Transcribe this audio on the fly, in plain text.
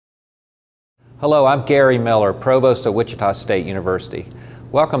Hello, I'm Gary Miller, Provost of Wichita State University.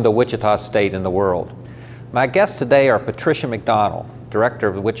 Welcome to Wichita State in the World. My guests today are Patricia McDonnell, Director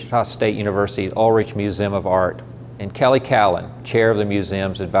of the Wichita State University Ulrich Museum of Art, and Callen, Chair of the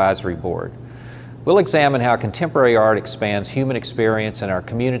museum's Advisory Board. We'll examine how contemporary art expands human experience in our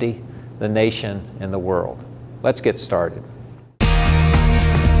community, the nation, and the world. Let's get started.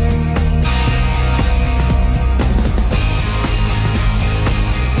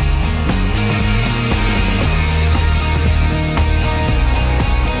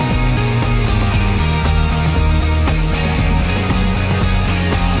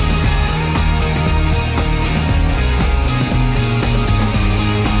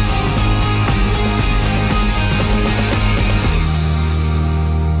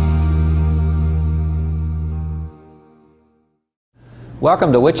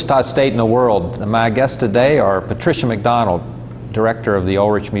 Welcome to Wichita State in the World. My guests today are Patricia McDonnell, Director of the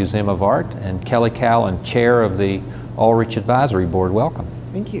Ulrich Museum of Art, and Callen, Chair of the Ulrich Advisory Board. Welcome.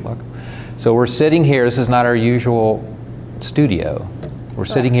 Thank you. Welcome. So we're sitting here, this is not our usual studio. We're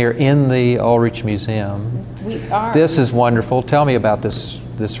sitting here in the Ulrich Museum. We are. This is wonderful. Tell me about this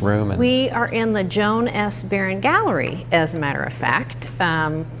room. We are in the Joan S. Barron Gallery, as a matter of fact,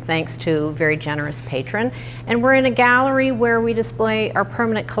 thanks to a very generous patron. And we're in a gallery where we display our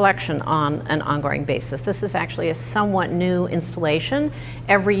permanent collection on an ongoing basis. This is actually a somewhat new installation.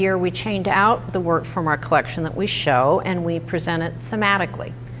 Every year we change out the work from our collection that we show and we present it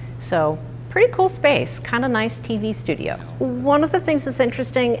thematically. So, pretty cool space, kind of nice TV studio. One of the things that's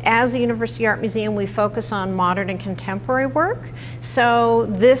interesting, as a University Art Museum, we focus on modern and contemporary work. So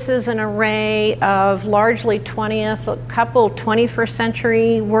this is an array of largely 20th, a couple 21st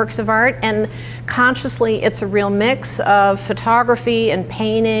century works of art, and consciously it's a real mix of photography and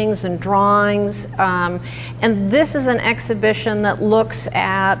paintings and drawings. And this is an exhibition that looks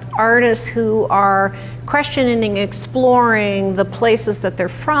at artists who are questioning, exploring the places that they're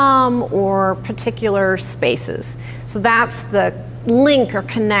from or particular spaces. So that's the link or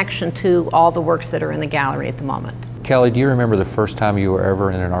connection to all the works that are in the gallery at the moment. Kelly, do you remember the first time you were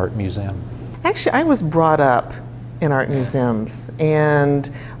ever in an art museum? Actually, I was brought up in art museums,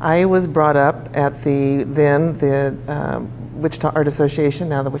 and I was brought up at the Wichita Art Association,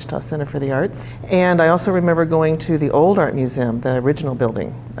 now the Wichita Center for the Arts. And I also remember going to the old art museum, the original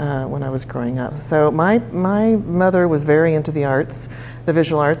building, when I was growing up. So my mother was very into the arts, the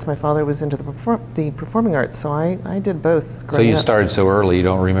visual arts. My father was into the performing arts, so I did both growing up. So you started so early, you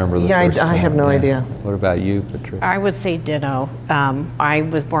don't remember the first I have no idea. What about you, Patricia? I would say ditto. I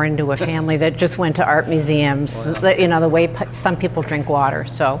was born into a family that just went to art museums, you know, the way some people drink water.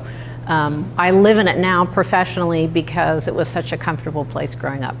 So I live in it now professionally because it was such a comfortable place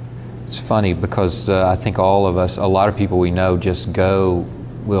growing up. It's funny because I think all of us, a lot of people we know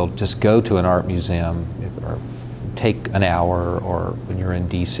will just go to an art museum or take an hour, or when you're in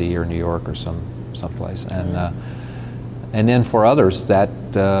DC or New York or someplace. And then for others,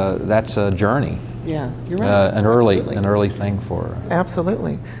 that's a journey. Yeah, you're right. An early thing for.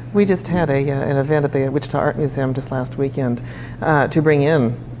 Absolutely. We just had an event at the Wichita Art Museum just last weekend to bring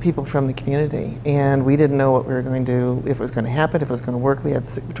in people from the community, and we didn't know what we were going to do, if it was going to happen, if it was going to work. We had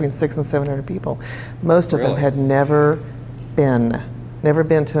between 600 and 700 people. Most of them had never been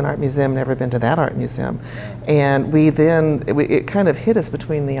to an art museum, never been to that art museum. And it kind of hit us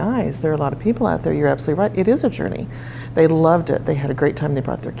between the eyes. There are a lot of people out there, you're absolutely right, it is a journey. They loved it, they had a great time, they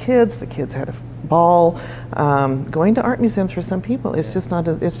brought their kids, the kids had a ball. Going to art museums for some people, it's just not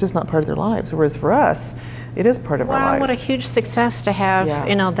part of their lives, whereas for us, it is part of our lives. Wow, what a huge success to have,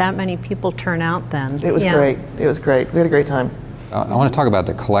 you know, that many people turn out then. It was great, it was great, we had a great time. I want to talk about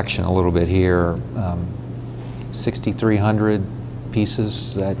the collection a little bit here. 6,300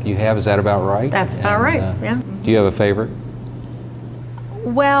 pieces that you have, is that about right? That's about right, yeah. Do you have a favorite?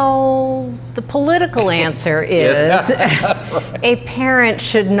 Well, the political answer is a parent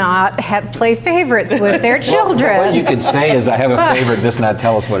should not play favorites with their children. What you could say is, I have a favorite, just not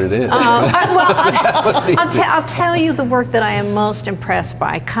tell us what it is. I'll tell you the work that I am most impressed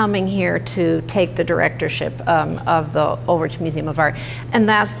by coming here to take the directorship of the Ulrich Museum of Art, and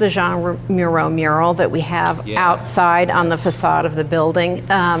that's the Jean Murau mural that we have outside on the facade of the building.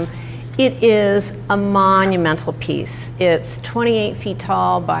 It is a monumental piece. It's 28 feet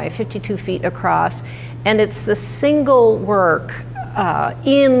tall by 52 feet across, and it's the single work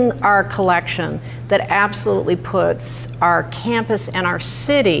in our collection that absolutely puts our campus and our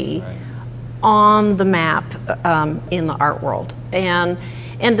city on the map in the art world. And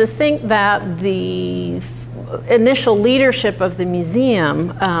to think that the initial leadership of the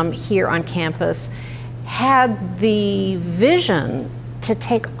museum here on campus had the vision to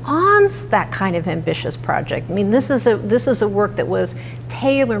take on that kind of ambitious project. I mean, this is a work that was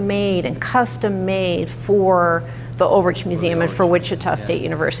tailor-made and custom-made for the Ulrich Museum and for Wichita State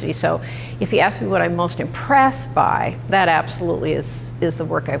University. So if you ask me what I'm most impressed by, that absolutely is the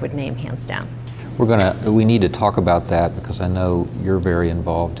work I would name hands down. We need to talk about that because I know you're very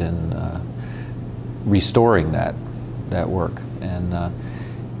involved in restoring that work. And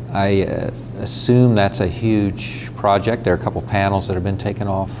I assume that's a huge project. There are a couple panels that have been taken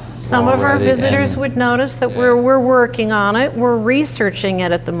off. Some of our visitors would notice that we're working on it. We're researching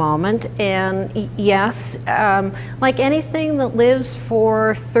it at the moment. And yes, like anything that lives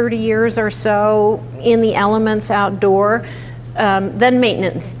for 30 years or so in the elements outdoor, then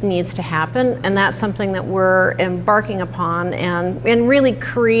maintenance needs to happen. And that's something that we're embarking upon and really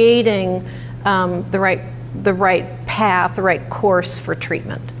creating the right path, the right course for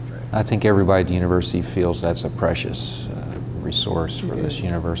treatment. I think everybody at the university feels that's a precious resource for this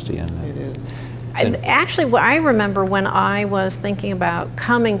university. And it is. Actually, what I remember when I was thinking about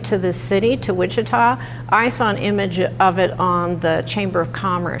coming to this city, to Wichita, I saw an image of it on the Chamber of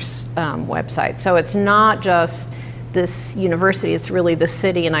Commerce website. So it's not just this university, it's really the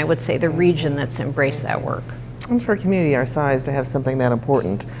city, and I would say the region that's embraced that work. And for a community our size to have something that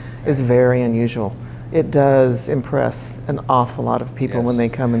important is very unusual. It does impress an awful lot of people when they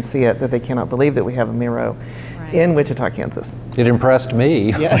come and see it, that they cannot believe that we have a Miro in Wichita, Kansas. It impressed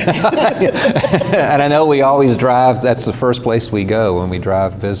me. Yeah. And I know we always drive, that's the first place we go when we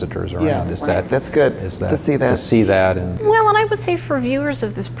drive visitors around. That's good to see that. To see that. Well, and I would say for viewers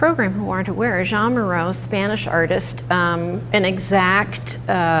of this program who aren't aware, Jean Miro, Spanish artist, an exact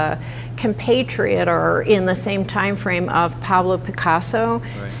compatriot or in the same time frame of Pablo Picasso,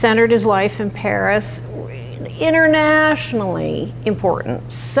 centered his life in Paris, internationally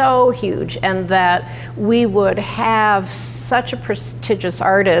important, so huge, and that we would have such a prestigious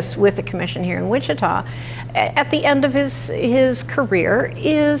artist with a commission here in Wichita at the end of his career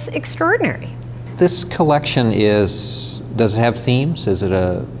is extraordinary. This collection does it have themes? Is it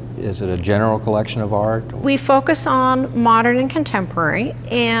a general collection of art? We focus on modern and contemporary,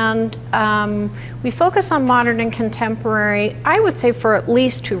 and we focus on modern and contemporary, I would say, for at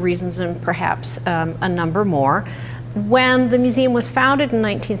least two reasons and perhaps a number more. When the museum was founded in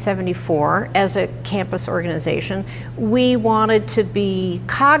 1974 as a campus organization, we wanted to be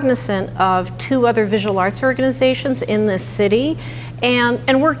cognizant of two other visual arts organizations in this city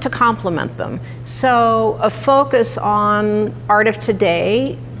and work to complement them. So a focus on art of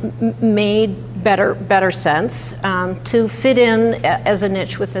today made better sense to fit in as a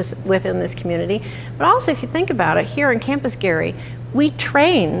niche within this community. But also, if you think about it, here on campus, Gary, we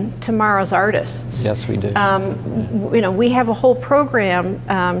train tomorrow's artists. Yes, we do. You know, we have a whole program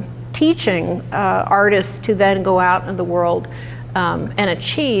teaching artists to then go out in the world and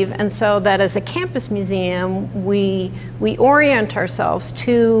achieve. And so that as a campus museum, we orient ourselves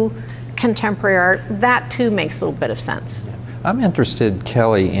to contemporary art. That too makes a little bit of sense. I'm interested,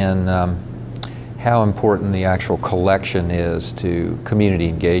 Kelly, in how important the actual collection is to community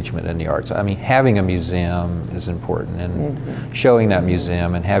engagement in the arts. I mean, having a museum is important, and showing that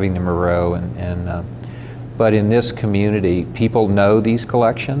museum and having the Miro, but in this community, people know these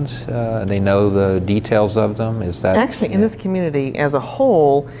collections, they know the details of them. Is that actually in this community as a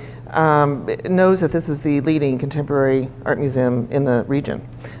whole? Knows that this is the leading contemporary art museum in the region.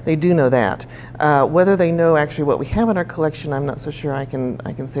 They do know that. Whether they know actually what we have in our collection, I'm not so sure I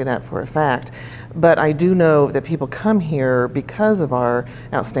can say that for a fact. But I do know that people come here because of our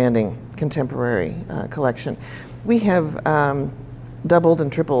outstanding contemporary collection. We have doubled and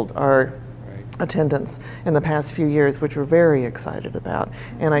tripled our attendance in the past few years, which we're very excited about.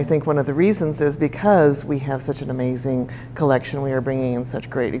 And I think one of the reasons is because we have such an amazing collection, we are bringing in such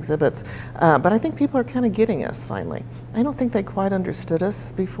great exhibits. But I think people are kind of getting us finally. I don't think they quite understood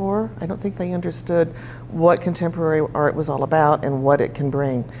us before. I don't think they understood what contemporary art was all about and what it can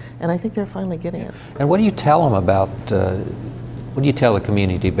bring. And I think they're finally getting it. And what do you tell them about, what do you tell the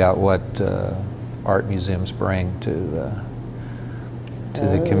community about what art museums bring to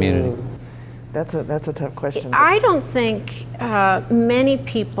the community? That's a tough question. I don't think many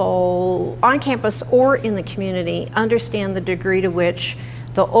people on campus or in the community understand the degree to which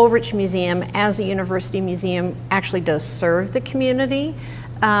the Ulrich Museum as a university museum actually does serve the community.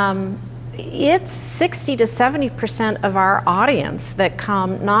 It's 60 to 70% of our audience that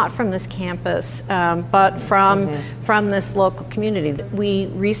come not from this campus, but from this local community. We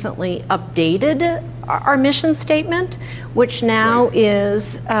recently updated our mission statement, which now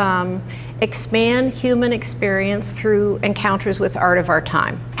is expand human experience through encounters with art of our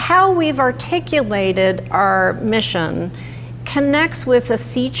time. How we've articulated our mission connects with a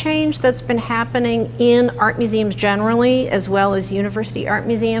sea change that's been happening in art museums generally, as well as university art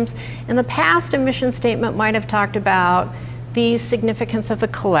museums. In the past, a mission statement might have talked about the significance of the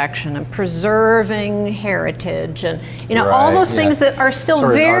collection and preserving heritage, and all those things that are still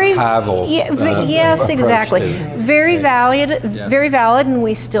sort very archival, yes, exactly, very valid, very valid, and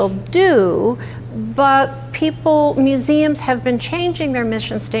we still do. But museums have been changing their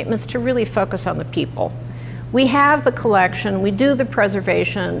mission statements to really focus on the people. We have the collection, we do the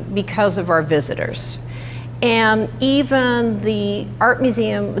preservation because of our visitors. And even the art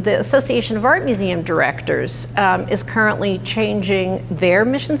museum, the Association of Art Museum Directors is currently changing their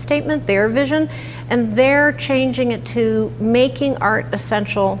mission statement, their vision, and they're changing it to making art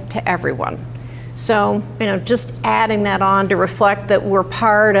essential to everyone. So, just adding that on to reflect that we're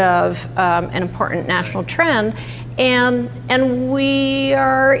part of an important national trend, and we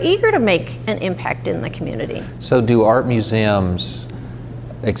are eager to make an impact in the community. So do art museums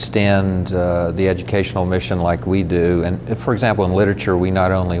extend the educational mission like we do? And for example, in literature, we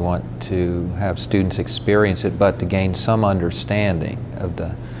not only want to have students experience it, but to gain some understanding of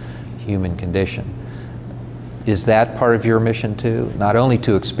the human condition. Is that part of your mission too? Not only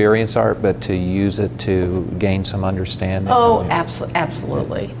to experience art, but to use it to gain some understanding? Oh,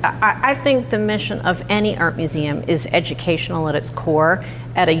 absolutely. I think the mission of any art museum is educational at its core.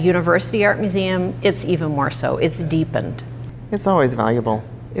 At a university art museum, it's even more so. It's deepened. It's always valuable.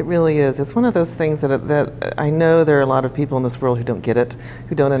 It really is. It's one of those things that I know there are a lot of people in this world who don't get it,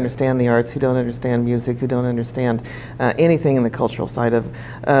 who don't understand the arts, who don't understand music, who don't understand anything in the cultural side of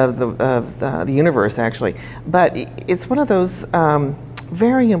the universe, actually. But it's one of those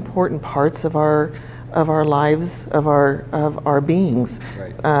very important parts of our lives, of our beings.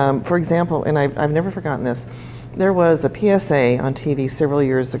 Right. For example, and I've never forgotten this. There was a PSA on TV several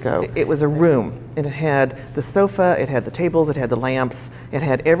years ago. It was a room, and it had the sofa, it had the tables, it had the lamps, it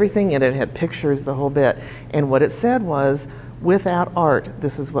had everything in it, it had pictures, the whole bit. And what it said was, without art,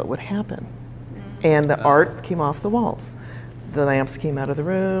 this is what would happen. And the art came off the walls. The lamps came out of the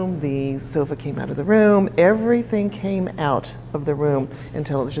room, the sofa came out of the room, everything came out of the room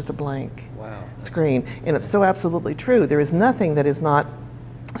until it was just a blank screen. And it's so absolutely true. There is nothing that is not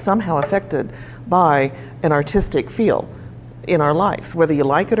somehow affected by an artistic feel in our lives, whether you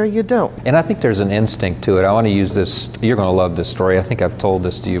like it or you don't. And I think there's an instinct to it. I want to use this, you're going to love this story. I think I've told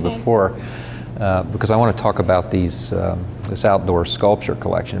this to you before, because I want to talk about this outdoor sculpture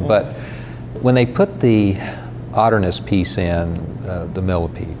collection. But when they put the Otterness piece in, the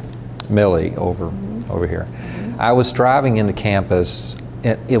Millie over here, I was driving into campus.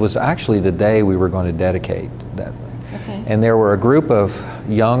 It was actually the day we were going to dedicate that. And there were a group of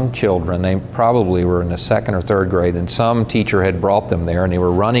young children. They probably were in the 2nd or 3rd grade, and some teacher had brought them there, and they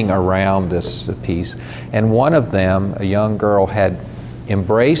were running around this piece. And one of them, a young girl, had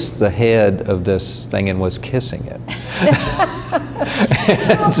embraced the head of this thing and was kissing it.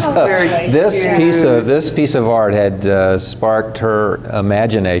 And so this piece of art had sparked her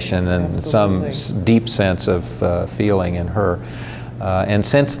imagination and some deep sense of feeling in her. And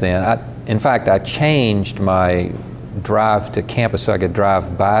since then, in fact, I changed my drive to campus so I could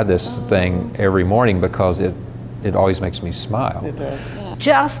drive by this thing every morning, because it always makes me smile. It does. Yeah.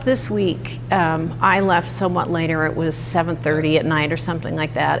 Just this week, I left somewhat later. It was 7:30 at night or something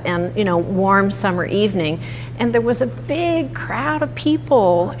like that, and warm summer evening, and there was a big crowd of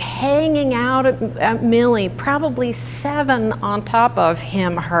people hanging out at Millie, probably 7 on top of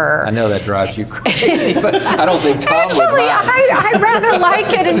him, her. I know that drives you crazy, but I don't think Tom would mind. I rather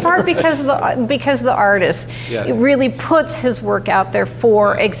like it, in part because the artist really puts his work out there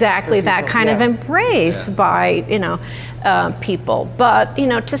for exactly that kind of embrace by people. But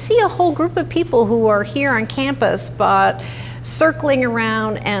to see a whole group of people who are here on campus, but circling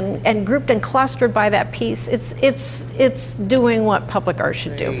around and grouped and clustered by that piece, it's doing what public art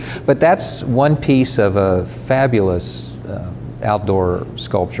should do. But that's one piece of a fabulous outdoor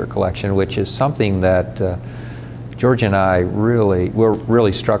sculpture collection, which is something that George and I were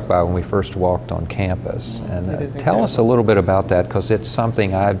really struck by when we first walked on campus. And tell us a little bit about that, because it's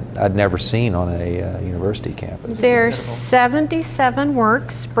something I'd never seen on a university campus. There's 77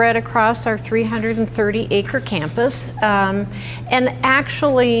 works spread across our 330-acre campus. And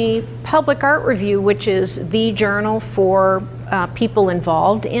actually, Public Art Review, which is the journal for people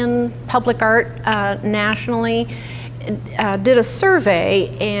involved in public art nationally, did a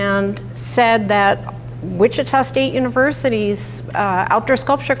survey and said that Wichita State University's outdoor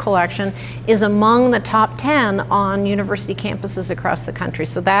sculpture collection is among the top 10 on university campuses across the country.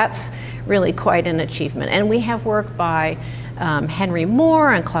 So that's really quite an achievement. And we have work by Henry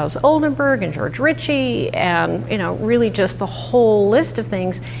Moore and Klaus Oldenburg and George Ritchie, and really just the whole list of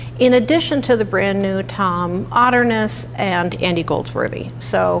things, in addition to the brand new Tom Otterness and Andy Goldsworthy.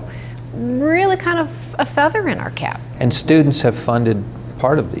 So really kind of a feather in our cap. And students have funded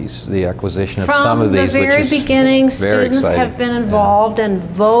part of the acquisition of some of these. From the very beginning, students exciting. Have been involved and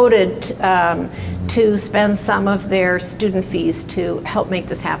voted to spend some of their student fees to help make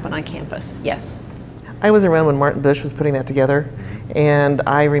this happen on campus. Yes. I was around when Martin Bush was putting that together, and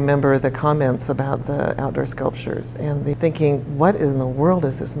I remember the comments about the outdoor sculptures and the thinking, what in the world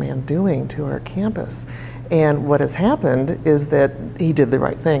is this man doing to our campus? And what has happened is that he did the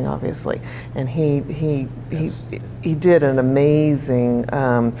right thing, obviously, and he did an amazing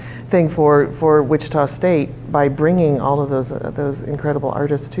thing for Wichita State by bringing all of those incredible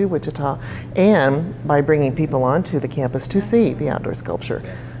artists to Wichita, and by bringing people onto the campus to see the outdoor sculpture.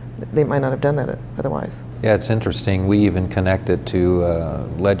 They might not have done that otherwise. Yeah, it's interesting. We even connect it to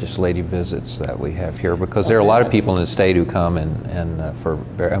legislative visits that we have here, because there are a lot of people in the state who come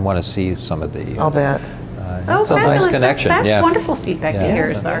and want to see some of the. I'll bet. Oh, it's a nice connection. That's wonderful feedback to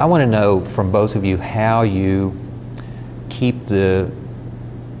hear. I want to know from both of you how you keep the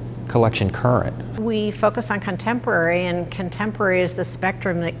collection current. We focus on contemporary, and contemporary is the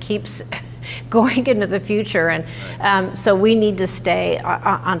spectrum that keeps going into the future, and so we need to stay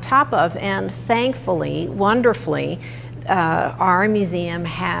on top of, and thankfully, wonderfully, our museum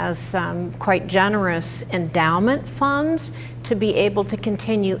has some quite generous endowment funds to be able to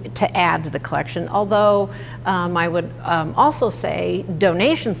continue to add to the collection, although I would also say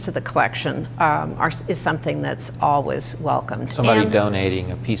donations to the collection is something that's always welcomed. Somebody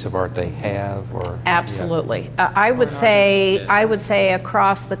donating a piece of art they have, or absolutely. I would say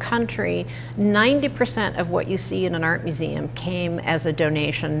across the country, 90% of what you see in an art museum came as a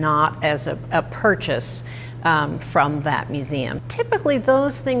donation, not as a purchase from that museum. Typically,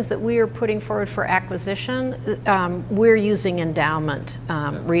 those things that we are putting forward for acquisition, we're using endowment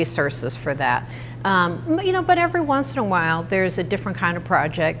resources for that. But every once in a while, there's a different kind of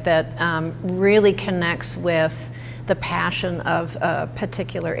project that really connects with the passion of a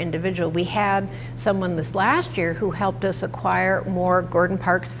particular individual. We had someone this last year who helped us acquire more Gordon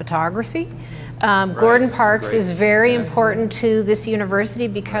Parks photography. Gordon Parks is very important to this university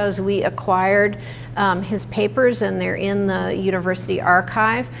because we acquired his papers, and they're in the university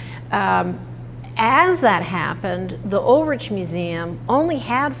archive. As that happened, the Ulrich Museum only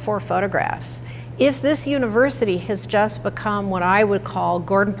had 4 photographs. If this university has just become what I would call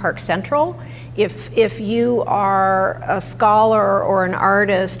Gordon Parks Central, if you are a scholar or an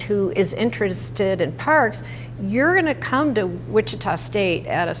artist who is interested in parks, you're going to come to Wichita State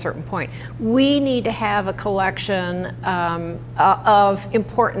at a certain point. We need to have a collection of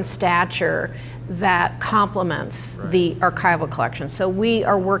important stature that complements the archival collection. So we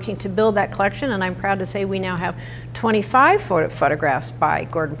are working to build that collection, and I'm proud to say we now have 25 photographs by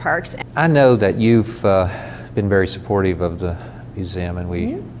Gordon Parks. I know that you've been very supportive of the museum, and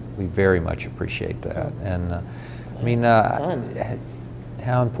we very much appreciate that. And I mean,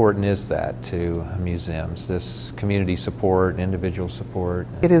 how important is that to museums, this community support, individual support?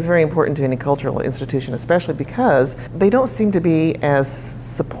 It is very important to any cultural institution, especially because they don't seem to be as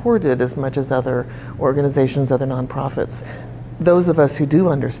supported as much as other organizations, other nonprofits. Those of us who do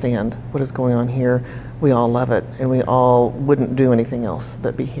understand what is going on here, we all love it, and we all wouldn't do anything else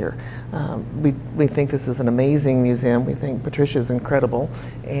but be here. We think this is an amazing museum. We think Patricia is incredible,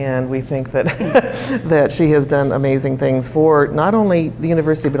 and we think that that she has done amazing things for not only the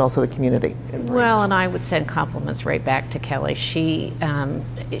university but also the community. Well, and I would send compliments right back to Kelly. She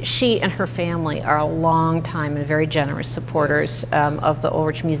and her family are a long time and very generous supporters of the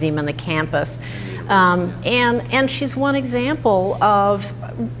Ulrich Museum and the campus, and she's one example of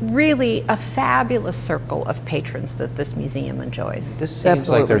really a fabulous circle of patrons that this museum enjoys. This seems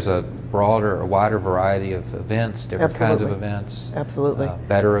like there's a wider variety of events, different kinds of events. Absolutely.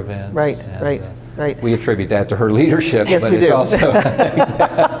 Better events. Right, and, right. We attribute that to her leadership, yes, but we it's do. also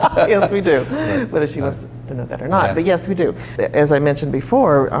yes, we do, whether she wants to know that or not. But yes, we do. As I mentioned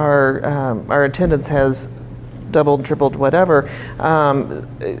before, our attendance has doubled, tripled, whatever.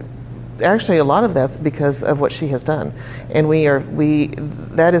 Actually, a lot of that's because of what she has done, and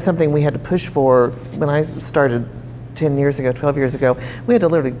that is something we had to push for. When I started 10 years ago, 12 years ago, we had to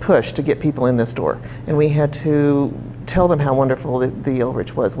literally push to get people in this door, and we had to tell them how wonderful the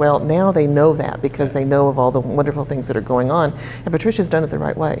Ulrich was. Well, now they know that because they know of all the wonderful things that are going on, and Patricia's done it the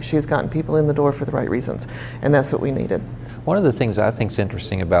right way. She has gotten people in the door for the right reasons, and that's what we needed. One of the things I think is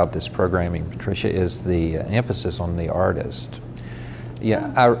interesting about this programming, Patricia, is the emphasis on the artist.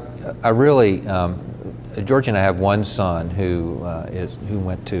 Yeah, I really George and I have one son who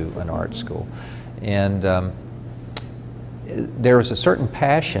went to an art school, and there was a certain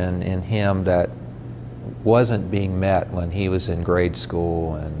passion in him that wasn't being met when he was in grade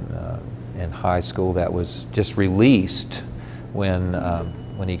school and in high school. That was just released when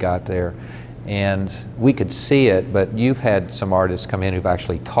he got there. And we could see it, but you've had some artists come in who've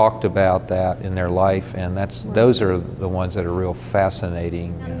actually talked about that in their life, and those are the ones that are real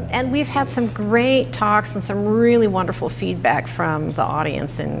fascinating. And we've had some great talks and some really wonderful feedback from the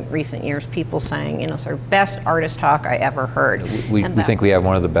audience in recent years, people saying, you know, sort of best artist talk I ever heard. We think we have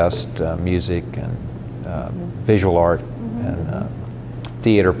one of the best music and visual art and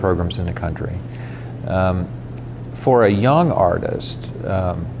theater programs in the country. For a young artist,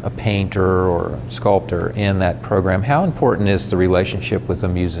 a painter or a sculptor in that program, how important is the relationship with the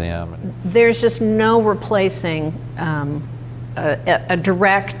museum? There's just no replacing a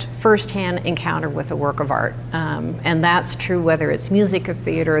direct, first-hand encounter with a work of art. And that's true whether it's music or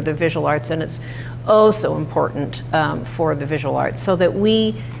theater or the visual arts, and it's oh so important for the visual arts. So that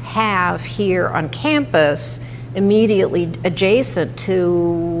we have here on campus, immediately adjacent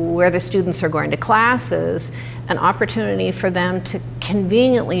to where the students are going to classes, an opportunity for them to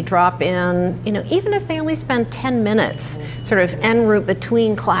conveniently drop in, you know, even if they only spend 10 minutes sort of en route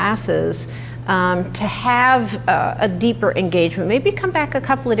between classes, to have a deeper engagement, maybe come back a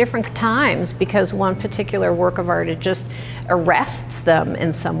couple of different times because one particular work of art, it just arrests them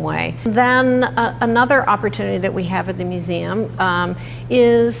in some way. Then another opportunity that we have at the museum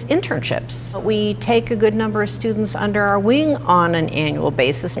is internships. We take a good number of students under our wing on an annual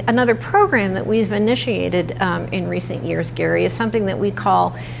basis. Another program that we've initiated in recent years, Gary, is something that we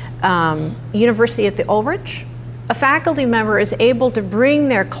call University at the Ulrich. A faculty member is able to bring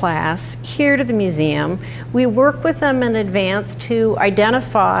their class here to the museum. We work with them in advance to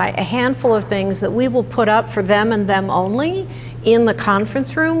identify a handful of things that we will put up for them and them only in the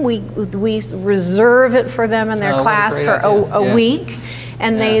conference room. We reserve it for them and their class for a week.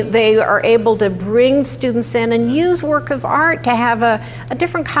 And they are able to bring students in and use work of art to have a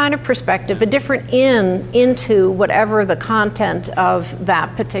different kind of perspective, a different into whatever the content of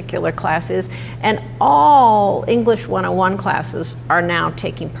that particular class is. And all English 101 classes are now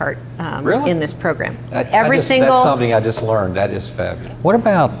taking part in this program. That's something I just learned. That is fabulous. What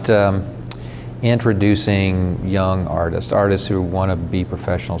about introducing young artists who want to be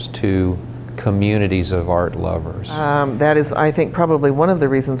professionals to communities of art lovers? That is, I think, probably one of the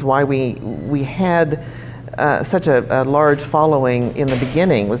reasons why we had such a large following in the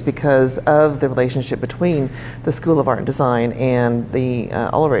beginning, was because of the relationship between the School of Art and Design and the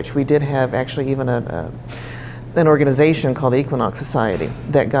Ulrich. We did have actually even an organization called the Equinox Society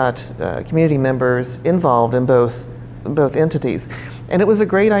that got community members involved in both entities. And it was a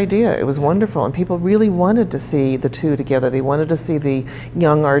great idea. It was wonderful, and people really wanted to see the two together. They wanted to see the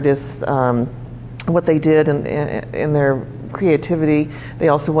young artists, what they did in their creativity. They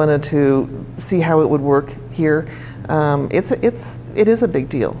also wanted to see how it would work here. It is a big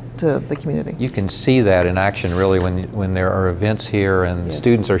deal to the community. You can see that in action, really, when there are events here and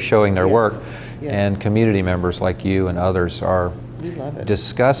students are showing their work, and community members like you and others are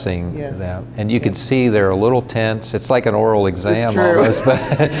discussing that, and you can see they're a little tense. It's like an oral exam almost, but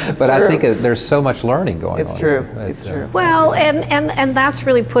I think there's so much learning going on. It's true. Well, and that's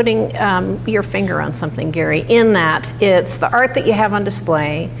really putting your finger on something, Gary, in that it's the art that you have on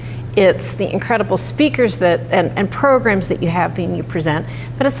display, it's the incredible speakers that and programs that you have that you present,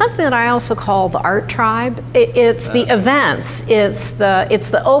 but it's something that I also call the art tribe. It's the events, it's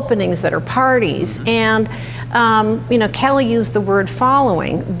the openings that are parties, and you know, Kelly used the word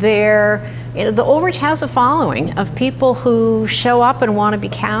following. The Ulrich has a following of people who show up and want to be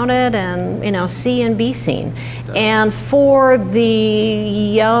counted and, you know, see and be seen. And for the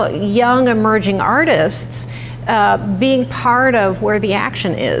young emerging artists, being part of where the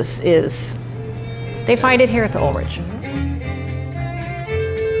action is they find it here at the Ulrich.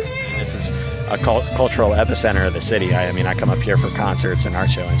 This is a cultural epicenter of the city. I mean, I come up here for concerts and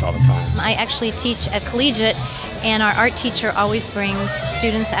art showings all the time. I actually teach at Collegiate, and our art teacher always brings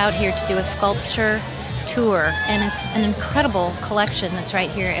students out here to do a sculpture tour, and it's an incredible collection that's right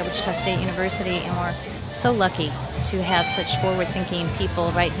here at Wichita State University, and we're so lucky to have such forward-thinking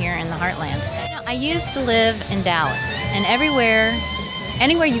people right here in the heartland. I used to live in Dallas, and anywhere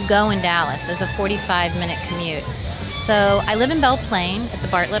you go in Dallas is a 45-minute commute. So I live in Belle Plaine at the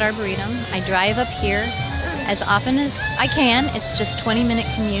Bartlett Arboretum. I drive up here as often as I can. It's just a 20-minute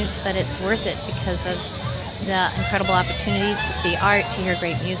commute, but it's worth it because of the incredible opportunities to see art, to hear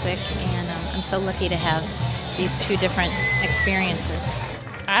great music, and I'm so lucky to have these two different experiences.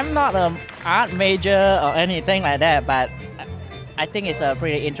 I'm not an art major or anything like that, but I think it's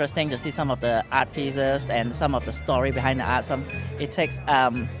pretty interesting to see some of the art pieces and some of the story behind the art. It takes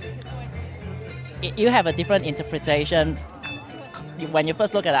you have a different interpretation. When you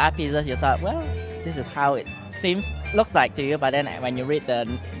first look at the art pieces, you thought, well, this is how it looks like to you. But then when you read the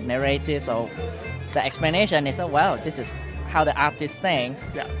narratives or the explanation, it's, oh, wow, this is how the artist thinks.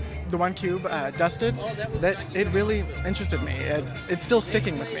 Yeah. The one cube, Dusted, that it really interested me. It's still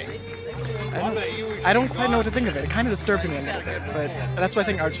sticking with me. I don't quite know what to think of it. It kind of disturbed me a little bit, but that's why I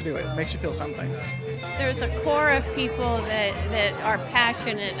think art should do it. It makes you feel something. There's a core of people that are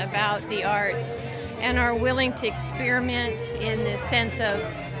passionate about the arts and are willing to experiment in the sense of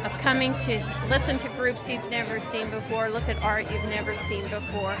coming to listen to groups you've never seen before, look at art you've never seen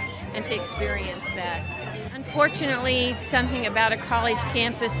before, and to experience that. Unfortunately, something about a college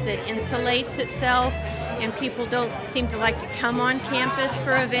campus that insulates itself, and people don't seem to like to come on campus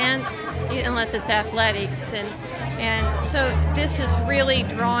for events unless it's athletics. And so this is really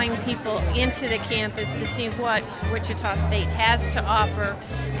drawing people into the campus to see what Wichita State has to offer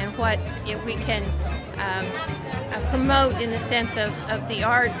and what if we can promote in the sense of the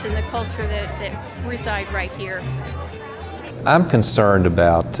arts and the culture that reside right here. I'm concerned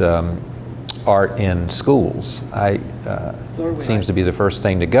about art in schools. Seems to be the first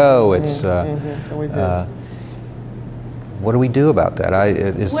thing to go. It's always is. What do we do about that?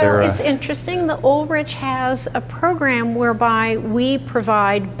 It's interesting. The Ulrich has a program whereby we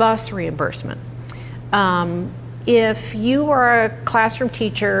provide bus reimbursement. If you are a classroom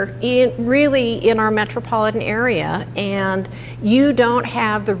teacher really in our metropolitan area and you don't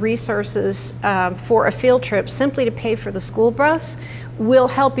have the resources for a field trip simply to pay for the school bus, we'll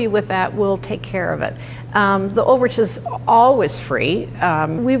help you with that. We'll take care of it. The Ulrich is always free.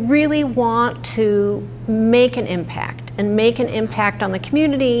 We really want to make an impact on the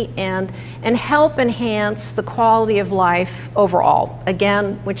community and help enhance the quality of life overall.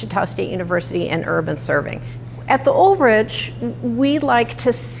 Again, Wichita State University and urban serving. At the Ulrich, we like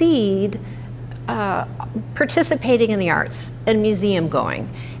to seed participating in the arts and museum going.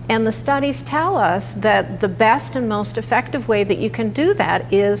 And the studies tell us that the best and most effective way that you can do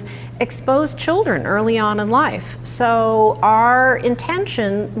that is expose children early on in life. So our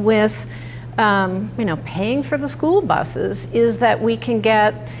intention with paying for the school buses is that we can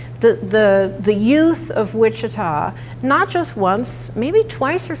get the youth of Wichita, not just once, maybe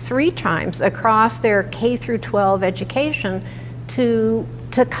twice or 3 times across their K through 12 education to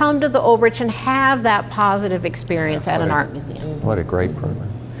come to the Ulrich and have that positive experience at an art museum. What a great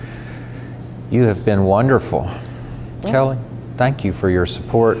program. You have been wonderful. Callen, thank you for your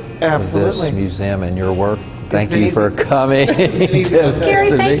support of this museum and your work. Thank you for coming. Gary,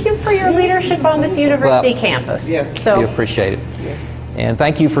 thank you for your leadership on this university campus. Yes. So we appreciate it. Yes. And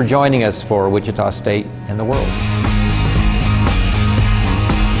thank you for joining us for Wichita State and the World.